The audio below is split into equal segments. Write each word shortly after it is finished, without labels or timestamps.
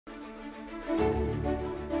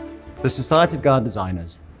The Society of Garden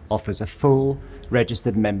Designers offers a full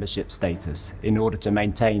registered membership status in order to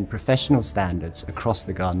maintain professional standards across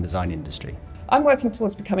the garden design industry. I'm working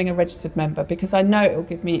towards becoming a registered member because I know it will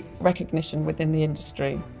give me recognition within the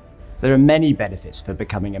industry. There are many benefits for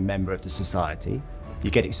becoming a member of the Society. You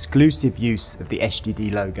get exclusive use of the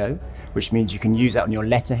SGD logo, which means you can use that on your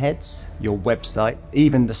letterheads, your website,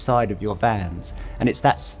 even the side of your vans. And it's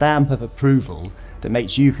that stamp of approval that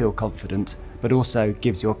makes you feel confident, but also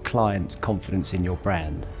gives your clients confidence in your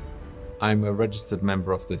brand. I'm a registered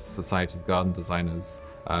member of this Society of Garden Designers,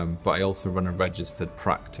 but I also run a registered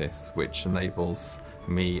practice, which enables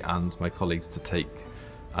me and my colleagues to take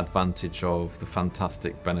advantage of the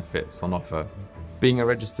fantastic benefits on offer. Being a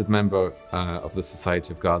registered member of the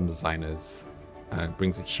Society of Garden Designers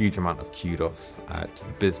brings a huge amount of kudos to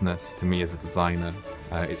the business, to me as a designer.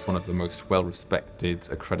 It's one of the most well-respected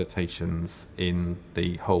accreditations in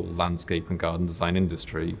the whole landscape and garden design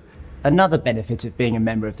industry. Another benefit of being a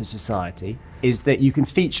member of the Society is that you can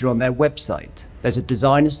feature on their website. There's a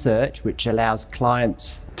designer search which allows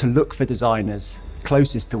clients to look for designers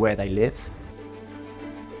closest to where they live,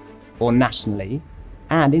 or nationally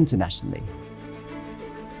and internationally.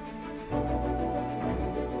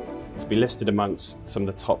 To be listed amongst some of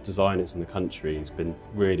the top designers in the country has been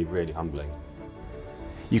really, really humbling.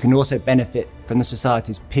 You can also benefit from the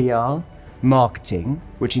Society's PR, marketing,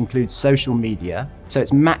 which includes social media, so it's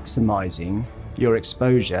maximising your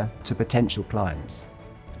exposure to potential clients.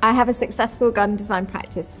 I have a successful garden design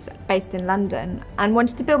practice based in London and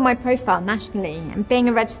wanted to build my profile nationally, and being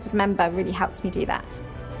a registered member really helps me do that.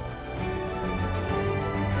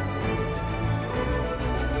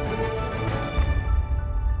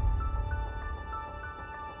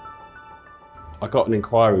 I got an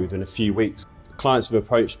inquiry within a few weeks. Clients have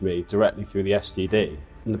approached me directly through the SGD,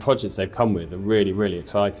 and the projects they've come with are really, really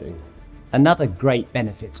exciting. Another great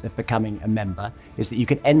benefit of becoming a member is that you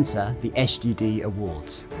can enter the SGD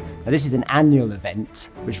Awards. Now, this is an annual event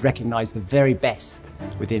which recognises the very best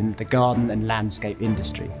within the garden and landscape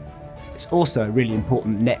industry. It's also a really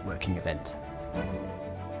important networking event.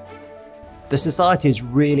 The Society is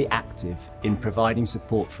really active in providing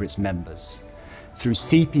support for its members through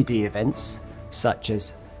CPD events such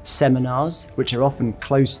as seminars, which are often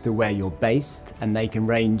close to where you're based, and they can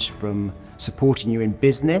range from supporting you in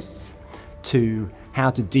business to how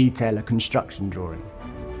to detail a construction drawing.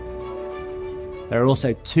 There are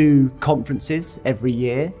also 2 conferences every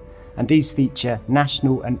year, and these feature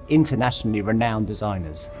national and internationally renowned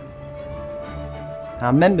designers.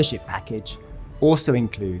 Our membership package also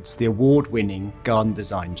includes the award-winning Garden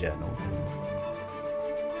Design Journal,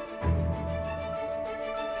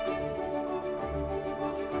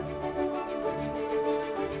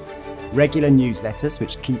 regular newsletters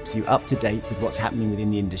which keeps you up to date with what's happening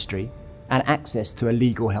within the industry, and access to a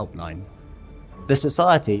legal helpline. The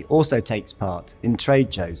Society also takes part in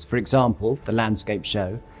trade shows, for example, the Landscape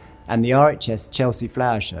Show and the RHS Chelsea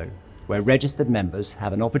Flower Show, where registered members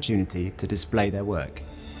have an opportunity to display their work.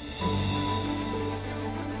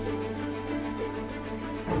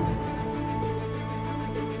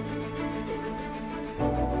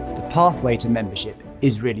 The pathway to membership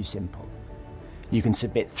is really simple. You can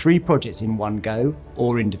submit 3 projects in one go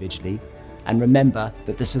or individually, and remember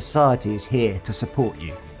that the Society is here to support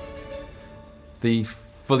you. The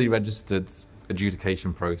fully registered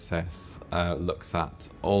adjudication process looks at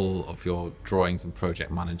all of your drawings and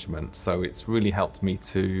project management, so it's really helped me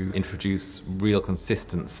to introduce real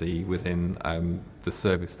consistency within the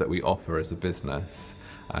service that we offer as a business,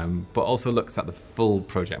 but also looks at the full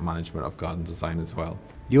project management of garden design as well.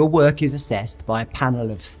 Your work is assessed by a panel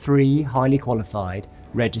of 3 highly qualified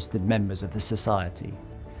registered members of the Society,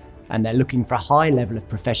 and they're looking for a high level of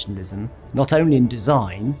professionalism, not only in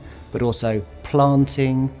design, but also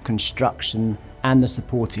planting, construction, and the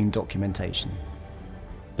supporting documentation.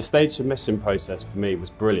 The stage submission process for me was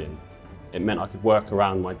brilliant. It meant I could work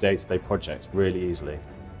around my day-to-day projects really easily.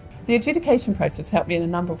 The adjudication process helped me in a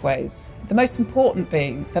number of ways, the most important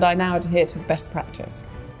being that I now adhere to best practice.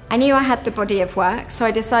 I knew I had the body of work, so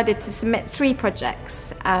I decided to submit 3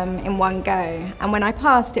 projects in one go, and when I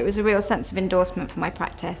passed, it was a real sense of endorsement for my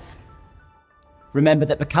practice. Remember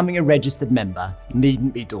that becoming a registered member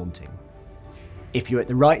needn't be daunting. If you're at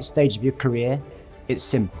the right stage of your career, it's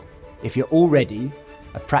simple. If you're already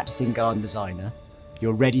a practicing garden designer,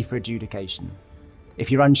 you're ready for adjudication.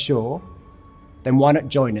 If you're unsure, then why not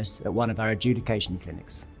join us at one of our adjudication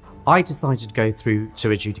clinics? I decided to go through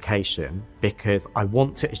to adjudication because I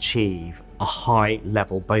want to achieve a high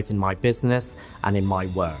level both in my business and in my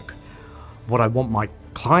work. What I want my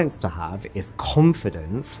clients to have is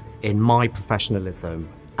confidence in my professionalism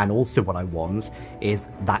And also what I want is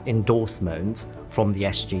that endorsement from the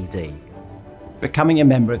SGD. Becoming a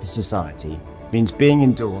member of the Society means being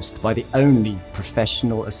endorsed by the only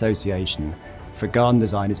professional association for garden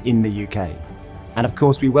designers in the UK. And of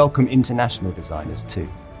course, we welcome international designers too.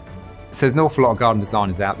 So there's an awful lot of garden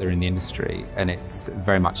designers out there in the industry, and it's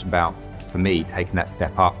very much about, for me, taking that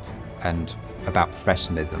step up and about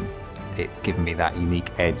professionalism. It's given me that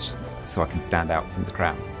unique edge so I can stand out from the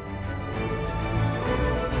crowd.